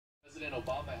and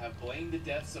Obama have blamed the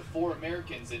deaths of 4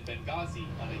 Americans in Benghazi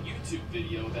on a YouTube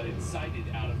video that incited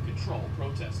out-of-control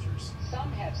protesters.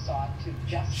 Some have sought to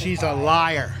justify She's a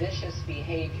liar. vicious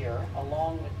behavior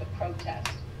along with the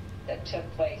protests that took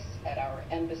place at our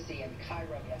embassy in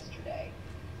Cairo yesterday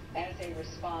as a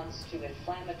response to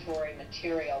inflammatory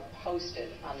material posted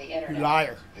on the internet.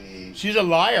 Liar. She's a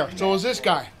liar. So is this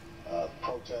guy.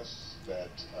 Protests that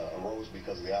arose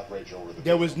because of the outrage over the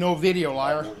There was no video,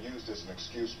 liar. were used as an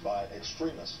excuse by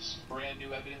extremists. Brand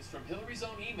new evidence from Hillary's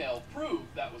own email proved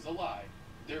that was a lie.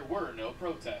 There were no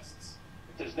protests.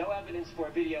 If there's no evidence for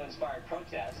a video-inspired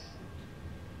protest,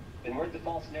 then where'd the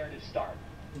false narrative start?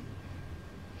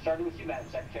 Started with you, Madam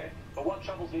Secretary. But what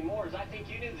troubles me more is I think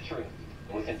you knew the truth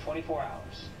within 24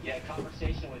 hours. You had a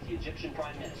conversation with the Egyptian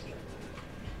Prime Minister.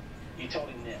 You told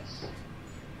him this: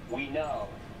 we know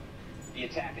the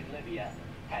attack in Libya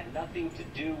had nothing to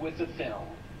do with the film.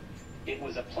 It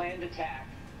was a planned attack,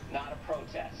 not a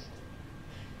protest.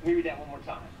 Let me read that one more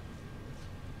time.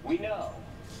 We know,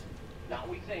 not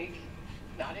we think,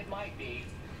 not it might be,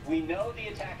 we know the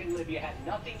attack in Libya had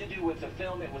nothing to do with the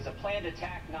film. It was a planned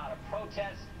attack, not a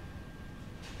protest.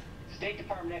 State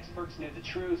Department experts knew the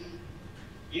truth.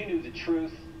 You knew the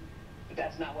truth, but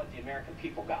that's not what the American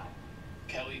people got.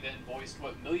 Kelly then voiced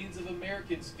what millions of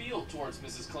Americans feel towards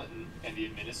Mrs. Clinton and the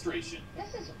administration.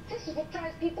 This is what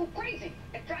drives people crazy.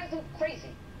 It drives them crazy.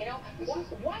 You know,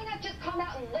 why not just come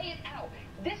out and lay it out?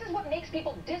 This is what makes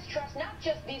people distrust not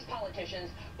just these politicians,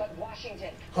 but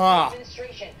Washington, the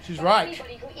administration. She's right.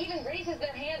 Anybody who even raises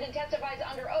their hand and testifies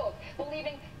under oath,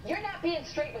 believing you're not being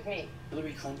straight with me.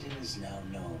 Hillary Clinton is now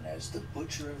known as the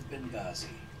Butcher of Benghazi.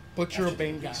 Butcher of After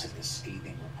the release Benghazi. of the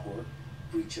scathing report,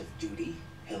 breach of duty,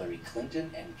 Hillary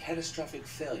Clinton, and catastrophic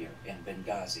failure in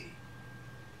Benghazi.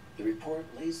 The report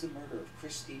lays the murder of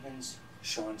Chris Stevens,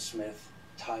 Sean Smith,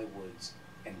 Ty Woods,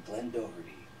 and Glenn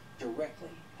Doherty directly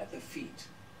at the feet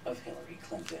of Hillary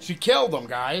Clinton. She killed them,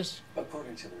 guys.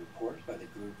 According to the report by the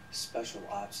group Special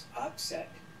Ops OPSEC,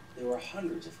 there were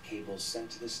hundreds of cables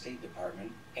sent to the State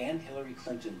Department and Hillary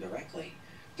Clinton directly,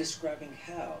 describing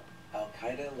how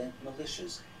al-Qaeda-linked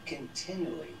militias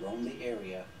continually roam the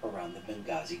area around the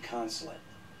Benghazi consulate.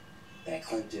 That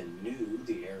Clinton knew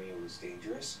the area was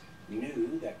dangerous,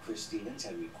 knew that Chris Stevens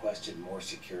had requested more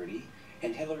security,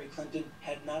 and Hillary Clinton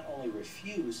had not only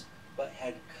refused, but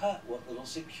had cut what little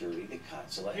security the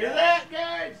consulate had. Hear that,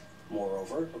 guys?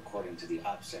 Moreover, according to the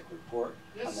OPSEC report,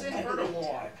 on the night of the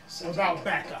attack, Without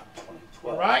backup.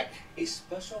 2012, Right? a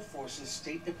Special Forces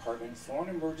State Department Foreign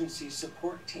Emergency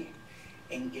Support Team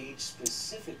engaged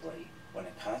specifically when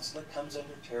a consulate comes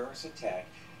under terrorist attack,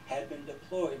 had been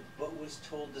deployed but was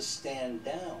told to stand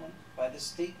down by the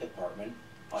State Department.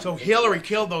 So Hillary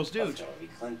killed those dudes. Hillary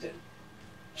Clinton.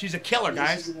 She's a killer, This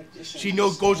is guys. in addition She to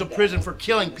knows goes to stand prison down for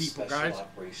killing the people, Special guys.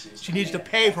 Operations She needs to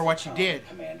Command pay for what she AFRICOM did.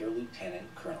 Commander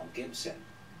Lieutenant Colonel Gibson.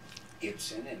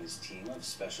 Gibson and his team of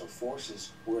special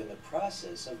forces were in the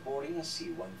process of boarding a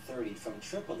C-130 from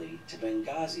Tripoli to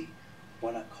Benghazi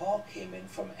when a call came in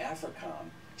from AFRICOM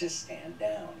to stand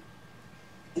down.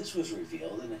 This was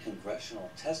revealed in a congressional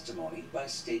testimony by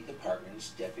State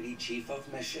Department's Deputy Chief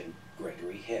of Mission,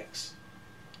 Gregory Hicks.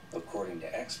 According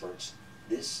to experts,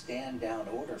 this stand-down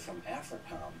order from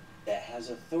AFRICOM that has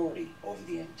authority over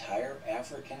the entire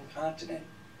African continent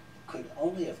could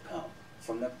only have come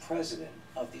from the President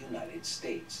of the United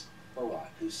States,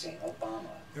 Barack Hussein Obama.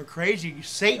 They're crazy It also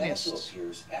Satanists.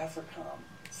 appears AFRICOM,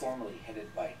 formerly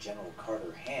headed by General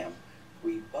Carter Ham,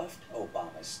 rebuffed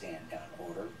Obama's stand-down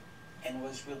order and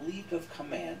was relieved of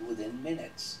command within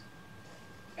minutes.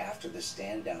 After the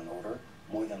stand-down order,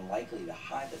 more than likely to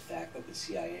hide the fact that the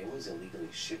CIA was illegally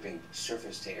shipping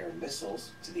surface-to-air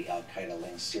missiles to the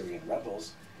al-Qaeda-linked Syrian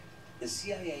rebels, the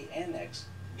CIA annexed,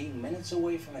 being minutes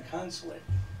away from the consulate.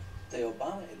 The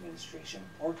Obama administration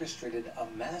orchestrated a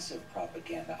massive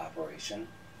propaganda operation,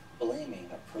 blaming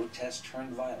a protest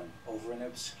turned violent over an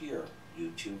obscure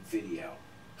YouTube video.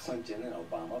 Clinton and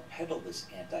Obama peddled this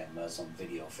anti-Muslim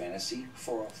video fantasy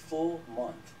for a full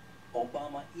month,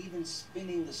 Obama even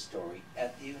spinning the story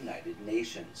at the United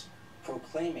Nations,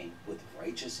 proclaiming with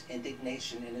righteous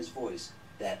indignation in his voice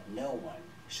that no one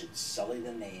should sully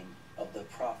the name of the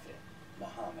Prophet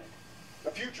Muhammad. The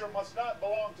future must not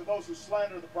belong to those who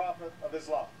slander the Prophet of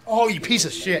Islam. Oh, you piece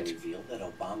of It shit. revealed that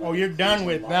Obama Oh, you're done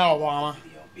with that, Obama.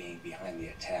 Video being behind the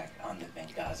attack on the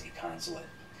Benghazi consulate.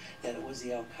 That it was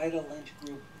the al-Qaeda-linked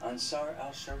group Ansar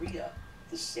al-Sharia,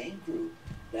 the same group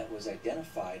that was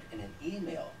identified in an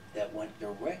email that went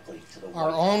directly to the Our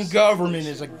White own House government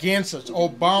Information is Room against us. within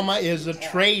Obama minutes of is the a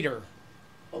attack. traitor.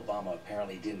 Obama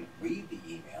apparently didn't read the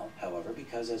email, however,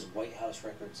 because as White House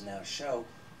records now show,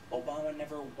 Obama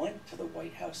never went to the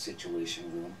White House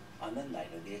Situation Room on the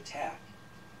night of the attack.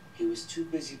 He was too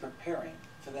busy preparing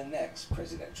for the next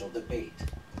presidential debate.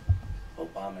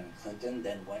 Obama and Clinton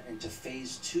then went into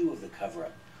phase 2 of the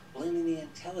cover-up, blaming the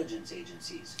intelligence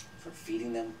agencies for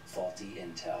feeding them faulty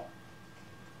intel.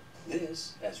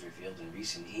 This, as revealed in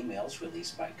recent emails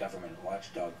released by government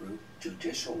watchdog group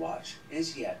Judicial Watch,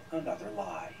 is yet another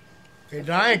lie. They're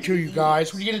dying to you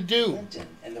guys. What are you going to do? Clinton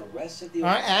and the rest of the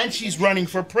And she's running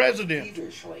for president.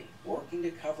 feverishly working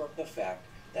to cover up the fact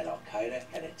that Al-Qaeda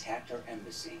had attacked her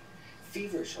embassy,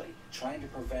 feverishly trying to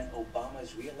prevent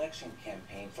Obama's re-election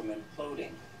campaign from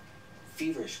imploding,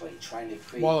 feverishly trying to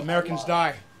create While Americans a lie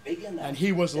die. big enough And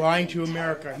he was that lying the to entire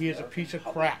America. He is a piece of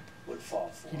American crap. public would fall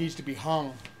for He it. needs to be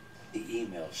hung. The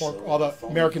email For showed all the that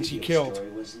phone Americans he video killed. story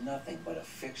was nothing but a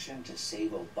fiction to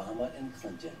save Obama and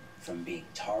Clinton from being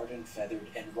tarred and feathered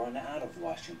and run out of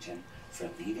Washington for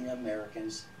leaving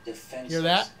Americans defenseless Hear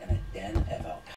that? in a den of Al-Qaeda.